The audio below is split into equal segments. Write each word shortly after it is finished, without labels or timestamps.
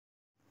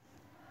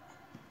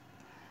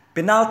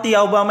Penalti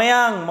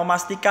Aubameyang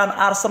memastikan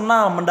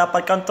Arsenal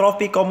mendapatkan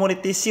trofi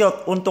Community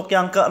Shield untuk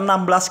yang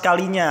ke-16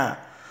 kalinya.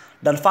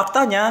 Dan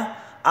faktanya,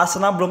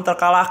 Arsenal belum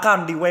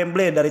terkalahkan di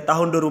Wembley dari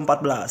tahun 2014.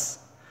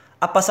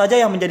 Apa saja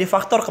yang menjadi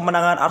faktor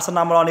kemenangan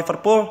Arsenal melawan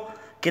Liverpool?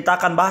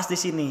 Kita akan bahas di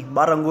sini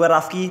bareng gue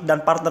Rafki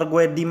dan partner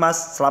gue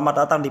Dimas.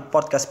 Selamat datang di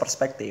Podcast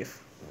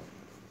Perspektif.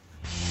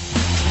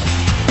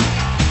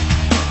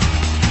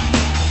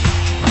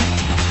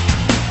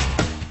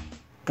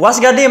 Puas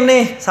gak Dim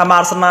nih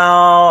sama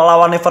Arsenal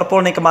lawan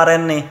Liverpool nih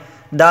kemarin nih.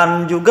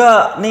 Dan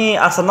juga nih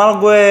Arsenal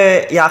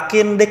gue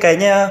yakin deh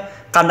kayaknya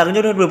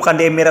kandangnya udah bukan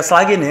di Emirates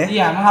lagi nih.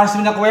 Iya, emang harus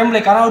pindah ke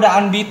Wembley karena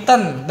udah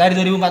unbeaten dari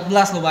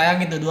 2014, lo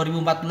bayangin tuh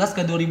 2014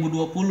 ke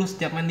 2020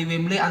 setiap main di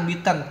Wembley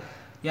unbeaten.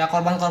 Ya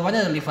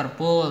korban-korbannya ada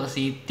Liverpool,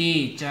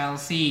 City,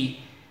 Chelsea,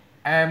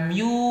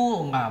 MU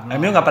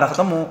MU nggak pernah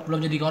ketemu. belum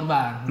jadi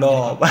korban.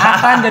 Loh.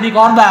 Akan jadi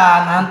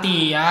korban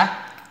nanti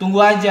ya. Tunggu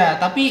aja.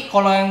 Tapi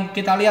kalau yang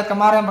kita lihat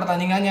kemarin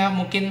pertandingannya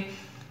mungkin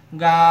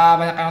nggak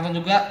banyak yang nonton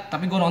juga,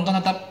 tapi gue nonton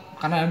tetap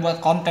karena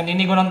buat konten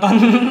ini gue nonton.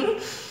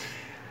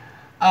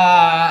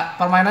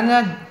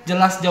 Permainannya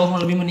jelas jauh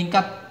lebih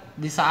meningkat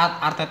di saat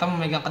Arteta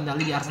memegang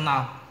kendali di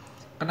Arsenal.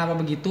 Kenapa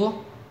begitu?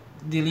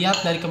 Dilihat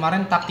dari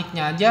kemarin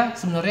taktiknya aja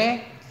sebenarnya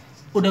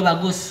udah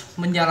bagus,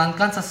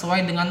 menjalankan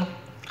sesuai dengan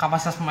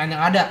kapasitas pemain yang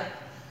ada.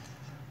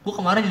 Gue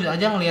kemarin jujur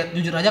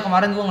aja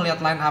kemarin gue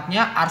ngelihat line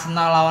up-nya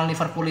Arsenal lawan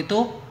Liverpool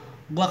itu,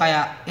 gue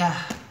kayak ya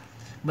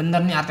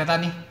bener nih Arteta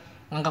nih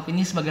nganggap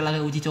ini sebagai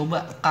laga uji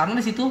coba karena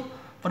di situ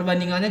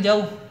perbandingannya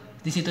jauh.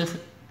 Di situ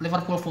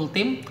Liverpool full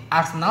team,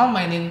 Arsenal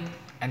mainin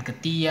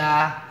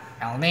Nketiah,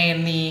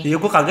 Elneny.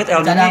 Iya gue kaget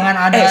Elneny. Cadangan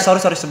ada.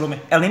 Sorry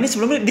sebelumnya. Elneny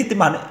sebelumnya di tim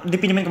mana?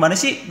 Dipinjemin kemana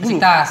sih?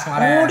 Besiktas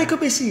kemarin. Oh, dia ke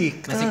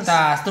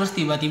Besiktas. Terus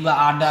tiba-tiba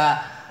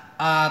ada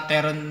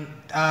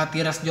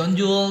Tyrese John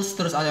Jules,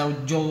 terus ada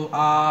Joe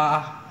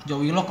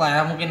Willock lah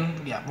ya mungkin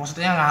ya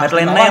maksudnya nggak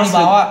harus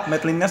dibawa.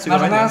 Matt Liners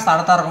juga Karena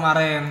starter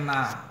kemarin.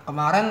 Nah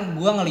kemarin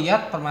gue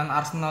ngelihat permainan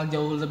Arsenal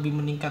jauh lebih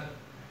meningkat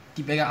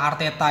dipegang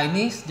Arteta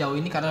ini sejauh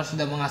ini karena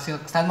sudah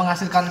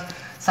menghasilkan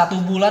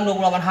 1 bulan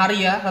 28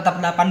 hari ya,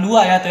 tetap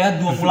 82 ya tuh ya,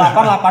 28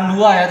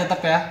 82 ya tetap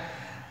ya.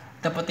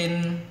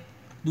 Dapetin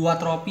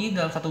 2 trofi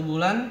dalam 1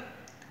 bulan.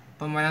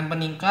 Permainan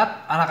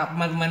meningkat, anak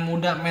pemain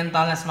muda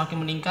mentalnya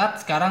semakin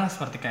meningkat. Sekarang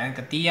seperti kayak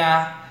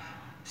Nketiah,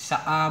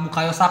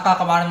 Bukayo Saka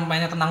kemarin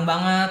mainnya tenang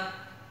banget,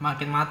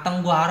 makin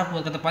mateng. Gue harap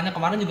buat kedepannya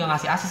kemarin juga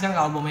ngasih assist kan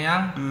kalau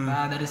Aubameyang.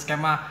 Dari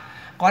skema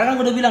kemarin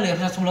kan gue udah bilang di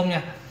episode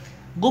sebelumnya,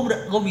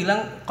 gue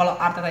bilang kalau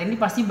Arteta ini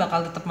pasti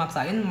bakal tetap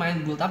maksain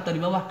main build up dari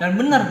bawah, dan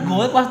bener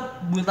gue pas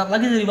build up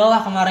lagi dari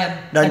bawah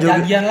kemarin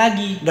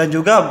dan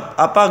juga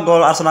apa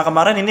gol Arsenal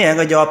kemarin ini ya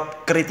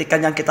ngejawab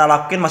kritikan yang kita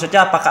lakuin.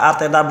 Maksudnya apakah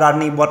Arteta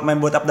berani buat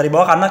main build up dari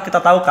bawah, karena kita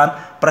tahu kan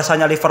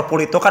pressanya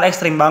Liverpool itu kan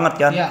ekstrim banget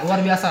kan. Iya,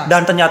 luar biasa.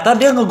 Dan ternyata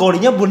dia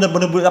ngegolinya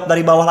bener-bener build up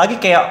dari bawah lagi,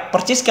 kayak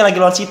persis kayak lagi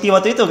lawan City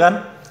waktu itu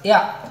kan.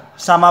 Iya.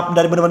 Sama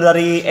bener-bener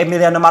dari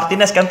Emiliano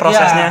Martinez kan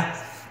prosesnya.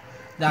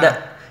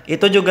 Iya.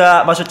 Itu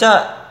juga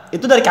maksudnya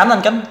itu dari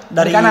kanan kan,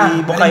 dari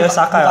Bukayo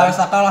Saka. Bukayo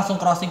Saka langsung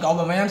crossing ke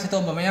Aubameyang, situ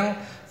Aubameyang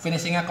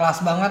finishingnya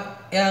kelas banget.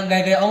 Ya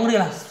gaya-gaya Ongri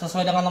lah,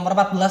 sesuai dengan nomor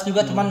 14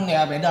 juga, cuman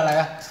ya beda lah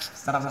ya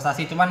secara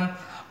prestasi. Cuman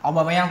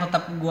Aubameyang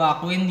tetap gua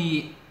akuin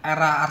di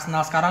era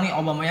Arsenal sekarang nih,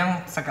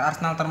 Aubameyang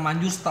Arsenal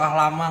termanjur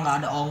setelah lama nggak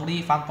ada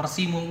Ongri. Van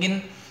Persie mungkin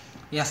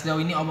ya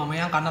sejauh ini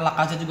Aubameyang karena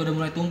Lacazette juga udah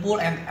mulai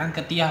tumpul,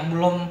 Nketiah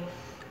belum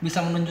bisa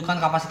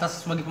menunjukkan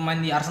kapasitas sebagai pemain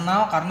di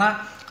Arsenal,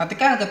 karena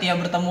ketika Nketiah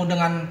bertemu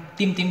dengan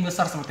tim-tim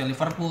besar seperti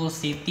Liverpool,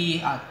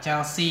 City,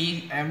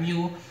 Chelsea,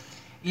 MU,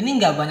 ini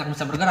nggak banyak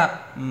bisa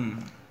bergerak.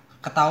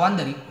 Ketahuan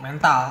dari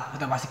mental,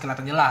 itu pasti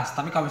kelihatan jelas.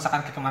 Tapi kalau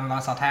misalkan kemarin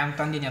lawan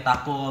Southampton dia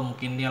nyetak gol,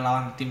 mungkin dia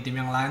lawan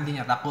tim-tim yang lain dia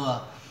nyetak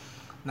gol.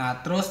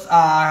 Nah terus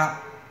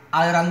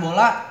aliran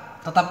bola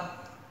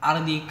tetap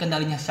ada di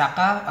kendalinya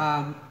Xhaka,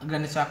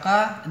 Granit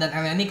Xhaka dan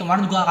Elneny.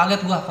 Kemarin juga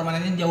kaget gua,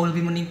 permainannya jauh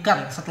lebih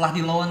meningkat setelah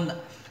di loan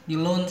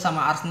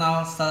sama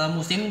Arsenal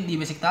semusim di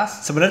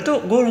Besiktas. Sebenarnya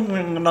tuh gue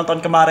nonton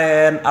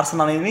kemarin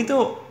Arsenal ini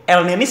tuh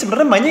Elneny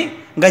sebenarnya mainnya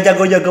nggak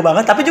jago-jago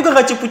banget, tapi juga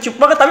nggak cupu-cupu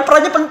banget, tapi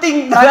perannya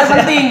penting.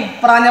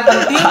 Perannya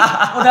penting.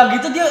 Udah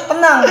gitu dia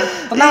tenang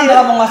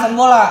dalam penguasaan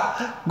bola.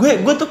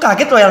 Gue tuh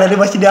kaget loh Elneny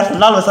masih di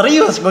Arsenal loh,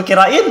 serius. Gue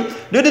kirain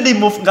dia udah di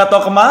move nggak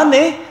tahu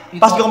kemana.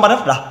 Pas gue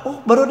kemarin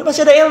baru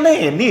masih ada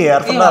Elneny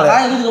ya Arsenal ya.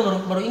 Makanya gue juga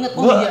baru inget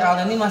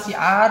Elneny masih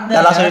ada.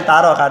 Dan langsung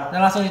ditaruh kan.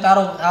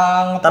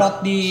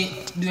 Ngeplot di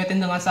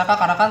duetin dengan Saka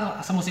karena kan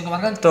semusim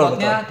kemarin kan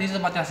plotnya di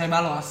tempatnya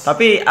Ceballos.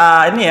 Tapi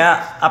ini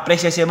ya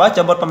apresiasi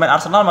banget buat pemain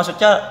Arsenal,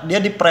 maksudnya dia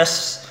di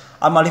press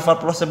sama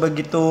Liverpool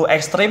sebegitu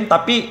ekstrim,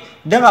 tapi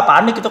dia nggak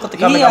panik itu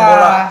ketika megang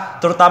bola.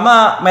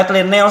 Terutama Matt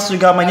Liners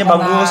juga mainnya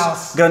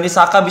bagus. Granit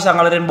Xhaka bisa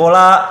ngalirin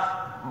bola.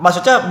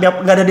 Maksudnya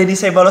nggak ada Denis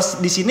Ceballos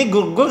di sini,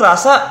 gue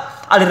ngerasa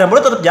aliran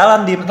bola tetap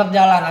jalan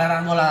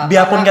aliran bola.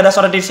 Biarpun gak ada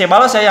suara Denis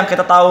Ceballos ya, yang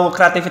kita tahu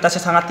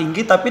kreativitasnya sangat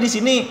tinggi, tapi di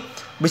sini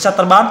bisa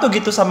terbantu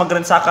gitu sama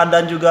Granit Xhaka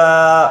dan juga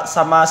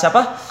sama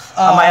siapa?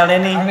 Sama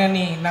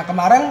Elneny. Nah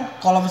kemarin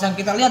kalau misalnya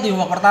kita lihat di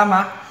babak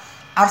pertama,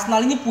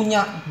 Arsenal ini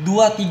punya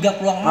 2-3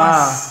 peluang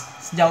emas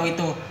sejauh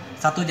itu.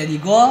 Satu jadi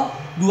gol,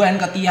 2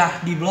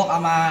 Nketiah di blok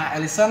sama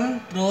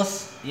Alisson,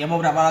 terus ya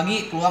beberapa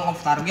lagi peluang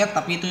off target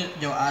tapi itu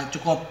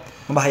cukup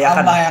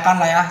membahayakan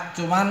lah ya.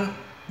 Cuman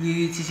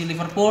di sisi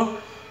Liverpool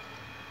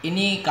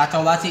ini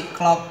kacau banget sih.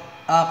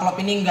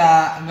 Klopp ini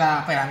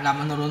nggak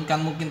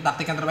menurunkan mungkin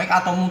taktik yang terbaik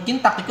atau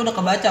mungkin taktiknya udah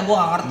kebaca, gue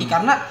nggak ngerti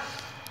karena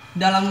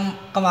dalam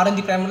kemarin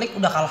di Premier League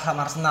udah kalah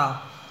sama Arsenal.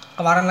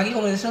 Kemarin lagi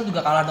Community Shield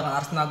juga kalah dengan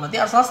Arsenal. Berarti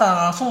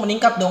Arsenal langsung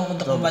meningkat dong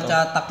untuk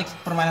membaca taktik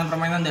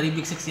permainan-permainan dari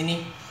Big Six ini.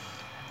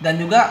 Dan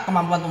juga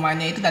kemampuan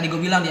pemainnya itu tadi gue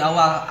bilang di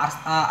awal,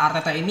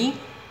 Arteta ini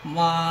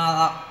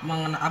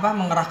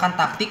mengerahkan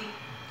taktik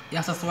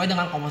yang sesuai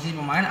dengan komposisi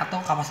pemain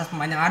atau kapasitas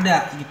pemain yang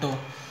ada gitu.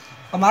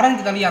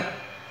 Kemarin kita lihat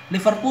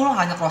Liverpool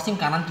hanya crossing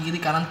kanan kiri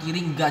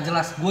nggak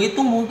jelas. Gue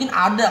itu mungkin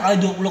ada kali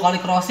 20 kali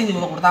crossing di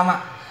babak pertama.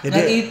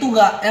 Dan itu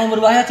nggak, yang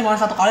berbahaya cuma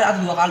 1 kali atau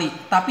 2 kali.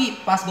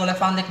 Tapi pas gol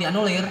Van Dijk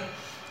dianulir,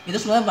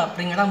 itu sebenarnya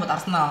peringatan buat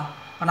Arsenal.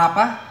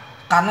 Kenapa?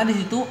 Karena di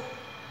situ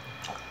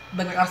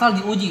back Arsenal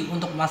diuji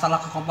untuk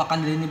masalah kekompakan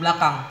di lini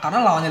belakang.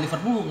 Karena lawannya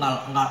Liverpool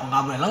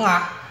nggak boleh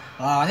lengah.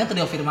 Lawannya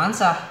trio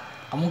Firmansyah.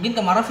 Mungkin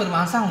kemarin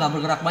Firmansyah nggak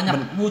bergerak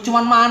banyak.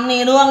 Cuman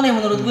Mane doang nih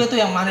menurut gue itu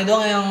yang Mane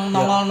doang yang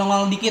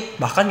nongol dikit.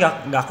 Bahkan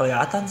nggak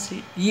kelihatan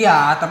sih.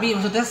 Iya, tapi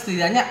maksudnya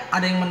setidaknya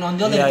ada yang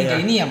menonjol dari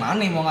tiga ini ya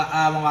Mane. Mau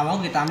nggak mau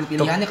kita ambil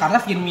pilihannya karena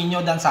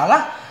Firmino dan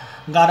Salah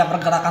nggak ada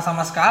pergerakan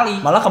sama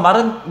sekali. Malah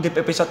kemarin di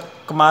episode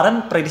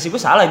kemarin prediksi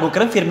gue salah. Gue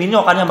kira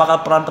Firmino kan yang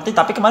bakal peran penting,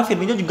 tapi kemarin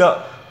Firmino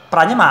juga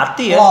perannya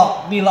mati ya.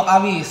 Lock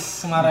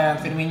abis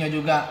kemarin Firmino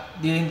juga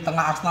di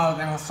tengah Arsenal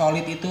yang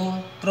solid itu.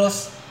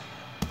 Terus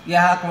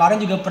ya kemarin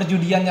juga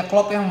perjudiannya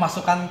Klopp yang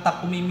memasukkan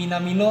Takumi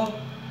Minamino.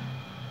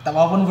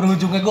 Walaupun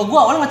berujungnya gue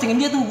awalnya ngecengin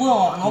dia tuh, gue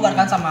ngobar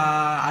kan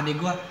sama adik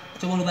gue.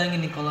 Coba lu bayangin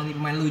nih kalau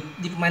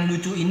di pemain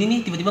lucu ini nih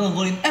tiba-tiba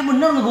ngegolin.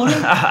 Bener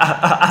ngegolin.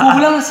 Gue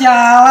bilang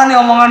sialan nih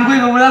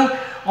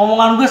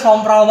omongan gue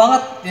sompral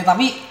banget. Ya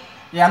tapi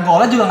ya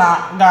golnya juga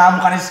nggak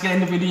bukan skill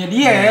individunya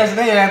dia ya.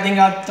 Maksudnya ya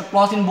tinggal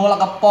ceplosin bola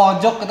ke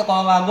pojok gitu,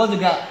 kalau nggak gol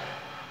juga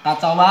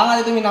kacau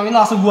banget itu.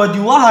 Minamino langsung gua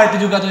jual lah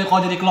itu juga tuh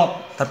kalau jadi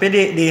Klopp. Tapi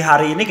di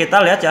hari ini kita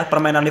lihat ya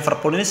permainan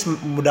Liverpool ini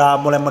udah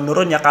mulai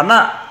menurun ya,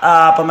 karena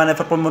permainan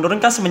Liverpool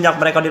menurun kan semenjak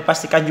mereka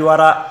dipastikan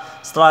juara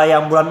setelah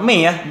yang bulan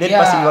Mei ya. Dia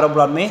dipastikan juara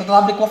bulan Mei.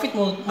 Setelah break Covid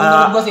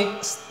menurut gua sih.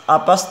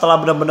 Setelah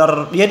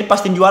benar-benar dia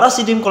dipastiin juara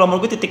sih Dim, kalau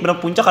menurut gue titik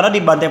benar puncak karena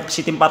dibantai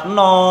City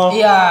 4-0.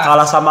 Iya.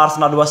 Kalah sama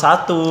Arsenal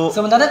 2-1.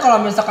 Sebenarnya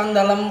kalau misalkan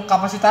dalam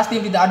kapasitas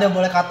tim tidak ada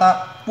boleh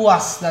kata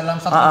puas dalam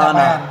satu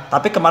pencapaian.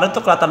 Tapi kemarin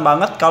tuh kelihatan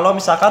banget kalau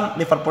misalkan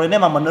Liverpool ini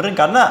emang menurun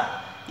karena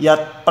ya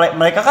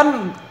mereka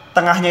kan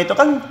tengahnya itu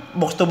kan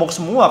box to box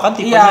semua kan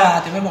tipenya.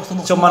 Iya, tipenya box to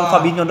box. Cuman semua.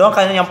 Fabinho doang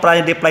kayaknya yang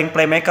di playing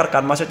playmaker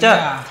kan.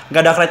 Maksudnya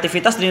nggak ada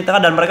kreativitas di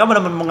tengah dan mereka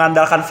benar-benar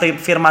mengandalkan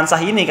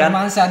Firmansyah ini kan.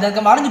 Firmansyah, dan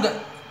kemarin juga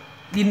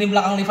di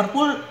belakang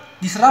Liverpool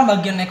diserang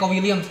bagian Neco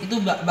Williams itu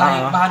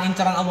bahan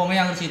incaran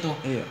Aubameyang di situ.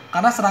 Iya.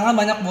 Karena serangan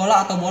banyak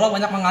bola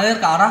banyak mengalir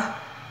ke arah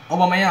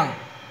Aubameyang.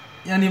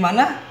 Yang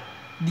dimana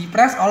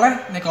dipres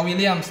oleh Neco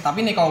Williams.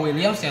 Tapi Neco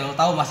Williams ya lo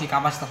tahu masih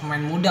kapasitas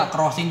pemain muda,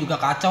 crossing juga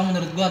kacau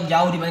menurut gua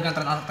jauh dibandingkan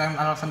Trent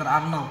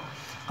Alexander-Arnold.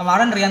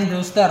 Kemarin Ryan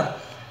Brewster,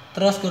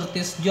 terus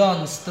Curtis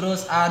Jones,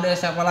 terus ada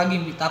siapa lagi,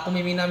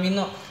 Takumi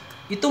Minamino.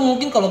 Itu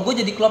mungkin kalau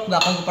gue jadi klub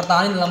gak akan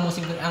kupertahanin dalam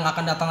musim yang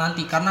akan datang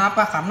nanti. Karena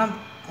apa? Karena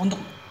untuk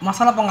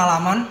masalah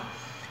pengalaman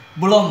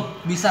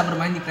belum bisa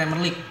bermain di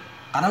Premier League.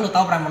 Karena lu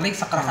tahu Premier League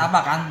sekeras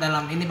apa kan,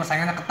 dalam ini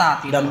persaingannya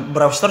ketat gitu. Dan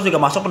Brewster juga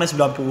masuk menit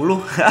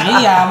 90.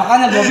 Iya,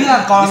 makanya gue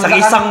bilang kalau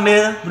misalkan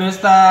dia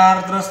Brewster,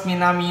 terus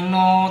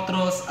Minamino,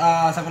 terus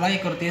siapa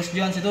lagi Curtis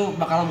Jones itu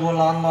bakal gue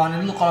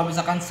lawan-lawanin dulu. Kalau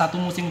misalkan satu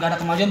musim gak ada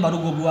kemajuan baru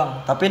gue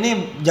buang. Tapi ini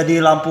jadi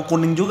lampu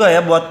kuning juga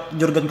ya buat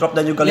Jurgen Klopp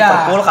dan juga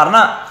Liverpool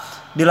karena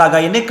di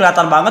laga ini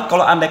kelihatan banget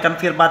kalau andaikan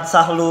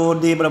Firmansyah lu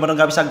di benar-benar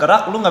nggak bisa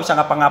gerak, lu nggak bisa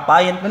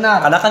ngapa-ngapain.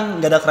 Benar. Karena kan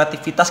nggak ada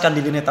kreativitas kan di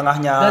lini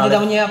tengahnya. Dan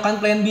tidak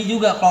menyiapkan plan B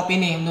juga Klopp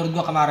ini menurut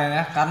gua kemarin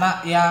ya. Karena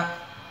ya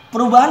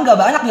perubahan nggak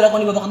banyak dilakukan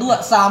di babak kedua,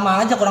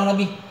 sama aja kurang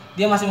lebih.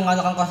 Dia masih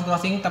mengandalkan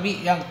crossing,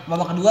 tapi yang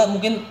babak kedua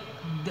mungkin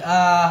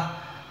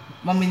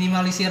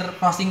meminimalisir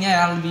crossingnya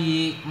yang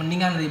lebih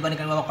mendingan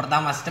dibandingkan babak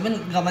pertama sih. Tapi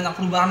nggak banyak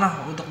perubahan lah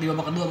untuk di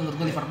babak kedua menurut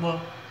gua. Liverpool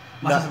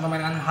masih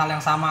memainkan hal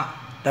yang sama.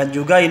 Dan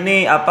juga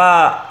ini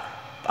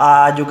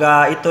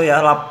juga itu ya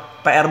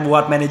PR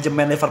buat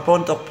manajemen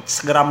Liverpool untuk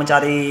segera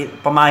mencari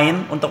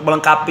pemain untuk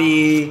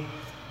melengkapi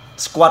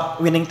squad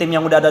winning team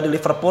yang udah ada di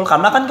Liverpool,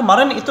 karena kan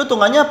kemarin itu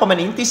hitungannya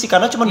pemain inti sih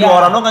karena cuma 2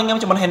 orang doang kan,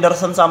 cuma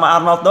Henderson sama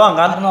Arnold doang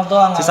kan.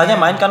 Sisanya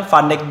main kan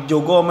Van Dijk,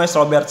 Joe Gomez,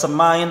 Robertson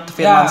main,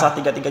 Firmansyah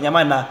tiga-tiganya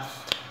main. Nah,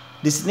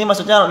 di sini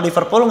maksudnya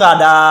Liverpool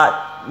nggak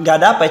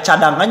ada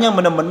cadangan yang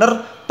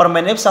bener-bener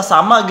permainnya bisa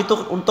sama gitu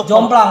untuk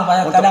jomplang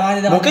banyak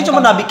cadangannya. Mungkin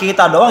cuma Naby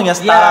Keita doang ya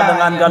setara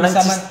dengan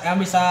yang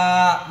bisa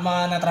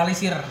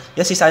menetralisir.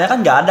 Ya sisanya kan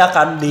nggak ada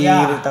kan di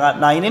tengah.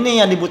 Nah ini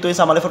nih yang dibutuhin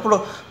sama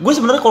Liverpool. Gue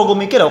sebenarnya kalau gue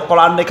mikir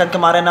kalau andaikan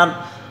kemarinan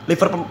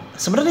Liverpool,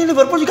 sebenarnya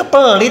Liverpool juga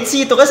pelit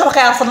sih itu kan sama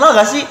kayak Arsenal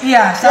gak sih?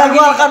 Iya. Saya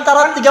jual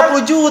Alcantara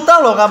 30 juta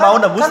loh nggak mau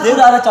nebus dia. Kan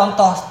udah ada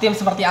contoh tim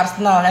seperti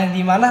Arsenal yang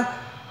dimana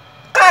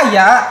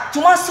kaya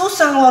cuma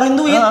susah ngeluarin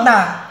duit.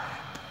 Nah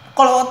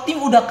kalau tim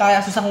udah kaya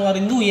susah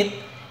ngeluarin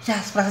duit ya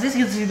prestasi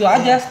segitu-segitu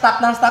aja,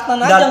 stagnan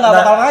aja, nggak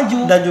bakal maju.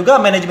 Dan juga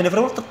manajemen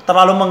Liverpool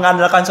terlalu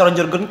mengandalkan seorang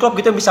Jurgen Klopp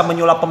gitu yang bisa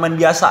menyulap pemain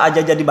biasa aja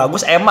jadi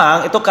bagus.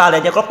 Emang itu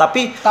keahliannya Klopp,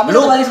 tapi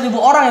lu kali 1.000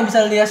 orang yang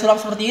bisa dia sulap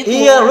seperti itu.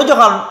 Iya, lu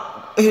jangan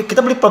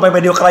kita beli pemain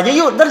mediocre aja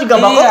yuk, ntar juga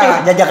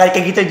bakal jajakan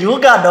kayak gitu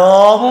juga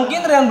dong.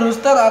 Mungkin Ryan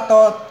Brewster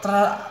atau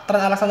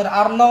Trent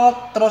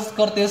Alexander-Arnold, terus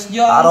Curtis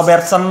Jones,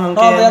 Robertson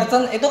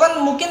itu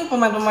kan mungkin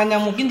pemain-pemain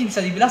yang mungkin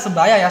bisa dibilang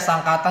sebaya ya,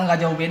 seangkatan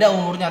nggak jauh beda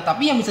umurnya,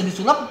 tapi yang bisa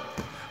disulap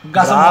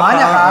gak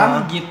semuanya kan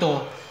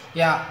gitu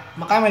ya.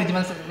 Makanya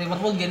manajemen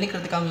Liverpool gini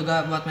kritikal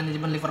juga buat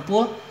manajemen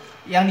Liverpool,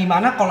 yang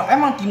dimana kalau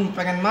emang tim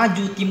pengen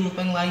maju, tim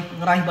pengen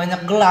ngeraih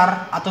banyak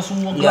gelar atau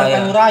semua gelar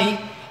pengen ngeraih,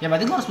 ya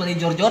berarti lu harus beli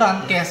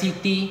jor-joran kayak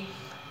City,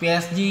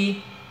 PSG,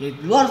 ya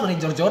lu harus beli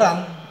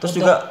jor-joran.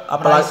 Terus juga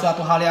apalagi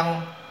suatu hal yang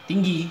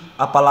tinggi.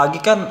 Apalagi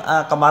kan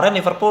kemarin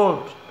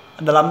Liverpool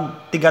dalam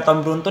 3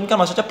 tahun beruntun kan,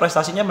 maksudnya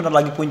prestasinya bener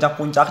lagi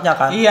puncak-puncaknya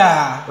kan.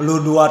 Iya. Lu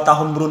 2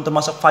 tahun beruntun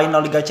masuk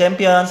final Liga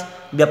Champions,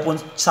 dia pun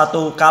 1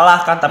 kalah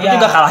kan, tapi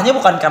juga kalahnya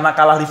bukan karena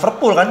kalah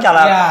Liverpool kan,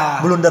 kalah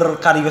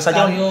blunder Karius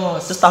aja.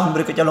 Terus tahun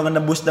berikutnya lu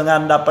ngebus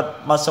dengan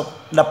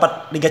dapat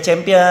Liga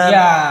Champions.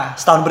 Iya.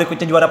 Setahun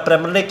berikutnya juara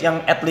Premier League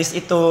yang at least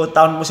itu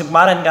tahun musim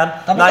kemarin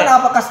kan. Tapi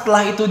kan apakah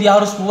setelah itu dia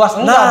harus puas?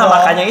 Enggak,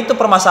 makanya itu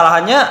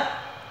permasalahannya.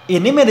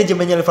 Ini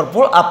manajemennya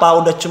Liverpool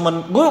apa udah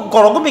cuman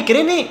kalau gue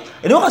mikir ini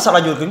bukan salah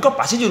Jurgen Klopp,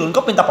 pasti Jurgen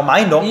Klopp minta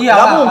pemain dong. Iya,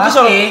 gak mungkin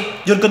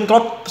Jurgen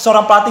Klopp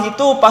seorang pelatih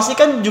itu pasti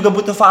kan juga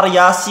butuh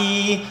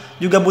variasi,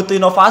 juga butuh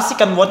inovasi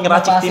kan buat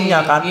ngeracik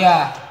timnya kan.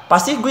 Iya.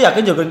 Pasti gue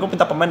yakin Jurgen Klopp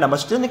minta pemain. Nah,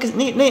 maksudnya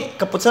ini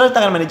keputusan di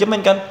tangan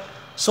manajemen kan.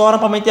 Seorang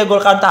pemain Thiago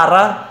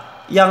Alcantara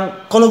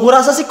yang kalau gue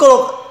rasa sih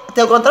kalau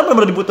Thiago Alcantara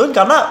benar-benar dibutuhin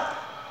karena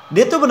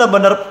dia tuh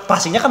benar-benar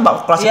passingnya kan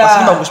passing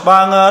bagus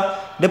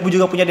banget. Dia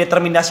juga punya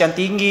determinasi yang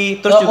tinggi.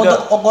 Terus juga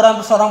untuk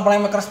ukuran seorang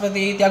playmaker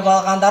seperti Thiago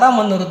Alcantara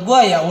menurut gue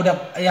ya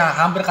udah ya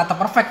hampir kata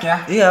perfect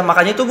ya. Iya,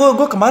 makanya itu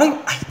gue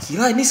kemarin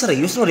gila ini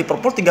serius loh,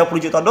 Liverpool 30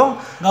 juta dong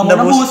nggak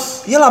mau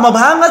nebus. Iya, lama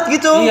banget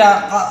gitu. Iya,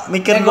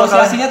 mikir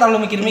negosiasinya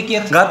terlalu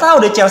mikir-mikir. Gak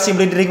tahu deh Chelsea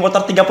beli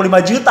Drinkwater 35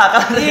 juta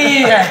kan.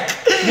 Iya.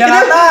 Dia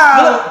nggak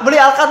tahu.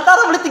 Beli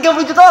Alcantara beli 30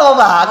 juta lama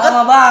banget.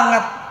 Lama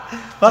banget.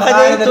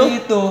 Makanya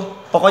itu.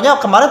 Pokoknya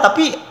kemarin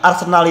tapi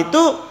Arsenal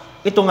itu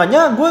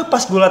hitungannya gue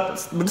pas gue liat,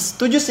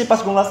 setuju sih pas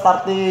gue ngeliat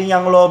starting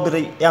yang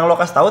lo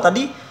kasih tahu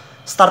tadi,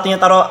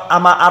 startingnya taruh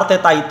sama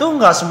Arteta itu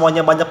nggak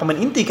semuanya banyak pemain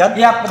inti kan.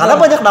 Ya, karena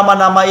banyak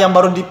nama-nama yang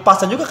baru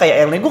dipasang juga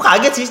kayak Erling. Gue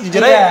kaget sih jujur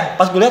aja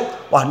pas gue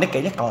liat, wah ini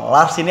kayaknya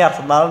kelar sih ini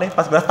Arsenal nih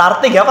pas gue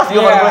starting ya pas gue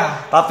baru.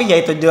 Tapi ya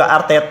itu juga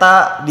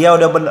Arteta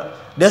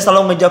dia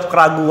selalu menjawab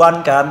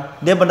keraguan kan.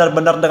 Dia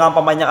benar-benar dengan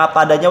pemain yang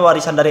apa adanya,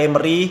 warisan dari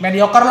Emery.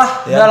 Mediocre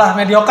lah, udahlah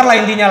mediocre lah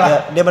intinya lah. Ya,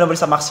 dia benar-benar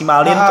bisa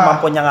maksimalin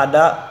kemampuan yang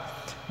ada.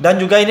 Dan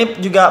juga ini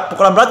juga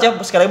pukulan berat ya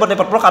sekali buat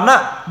Liverpool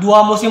karena 2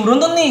 musim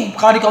beruntun nih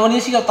kalau di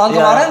Community Shield tahun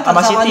kemarin sama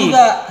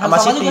juga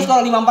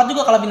skor 5-4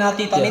 juga kalah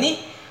penalti. Tahun ini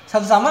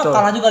sama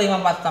kalah juga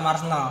 5-4 sama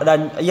Arsenal.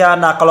 Dan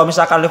kalau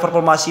misalkan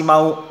Liverpool masih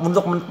mau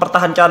untuk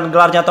mempertahankan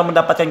gelarnya atau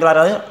mendapatkan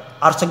gelarnya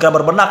harus segera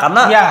berbenah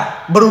karena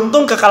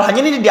beruntung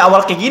kekalahannya ini di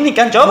awal kayak gini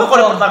kan. Coba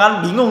kalau di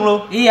pertengahan bingung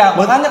lo. Iya,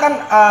 makanya kan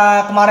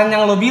kemarin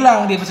yang lo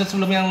bilang di episode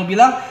sebelumnya yang lo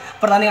bilang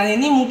pertandingan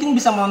ini mungkin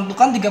bisa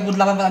menentukan 38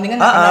 pertandingan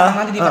yang akan datang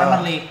nanti di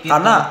Premier League. Gitu.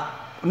 Karena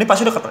ini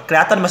pasti udah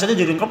kelihatan, maksudnya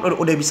Jurgen Klopp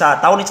udah bisa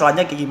tahu nih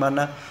celahnya kayak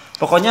gimana.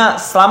 Pokoknya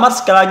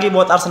selamat sekali lagi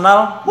buat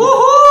Arsenal.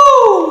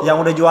 Wuhuu! Yang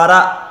udah juara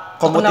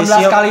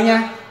kompetisi 16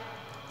 kalinya.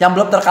 Yang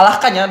belum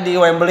terkalahkan ya di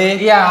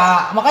Wembley. Iya,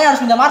 makanya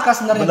harus pindah markas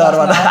sebenarnya.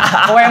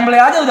 Ke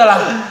Wembley aja udahlah,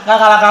 enggak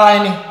kalah-kalah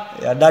ini.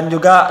 Ya, dan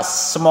juga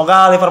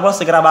semoga Liverpool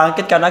segera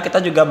bangkit karena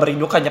kita juga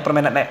merindukan ya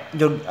permainan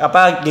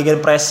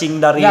gegen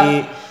pressing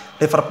dari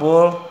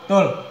Liverpool.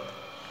 Betul.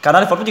 Karena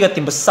Liverpool juga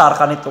tim besar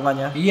kan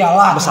hitungannya.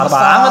 Iyalah, besar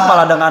banget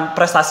malah dengan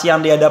prestasi yang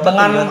dia dapat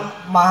dengan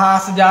maha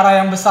sejarah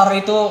yang besar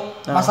itu.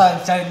 Masa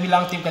saya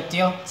bilang tim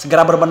kecil.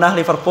 Segera berbenah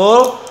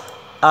Liverpool.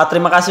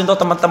 Terima kasih untuk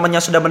teman-teman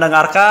yang sudah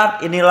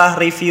mendengarkan. Inilah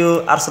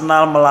review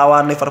Arsenal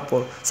melawan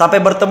Liverpool. Sampai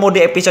bertemu di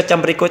episode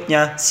yang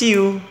berikutnya. See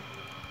you.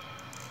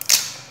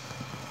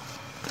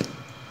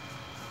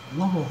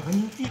 Mau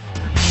berhenti.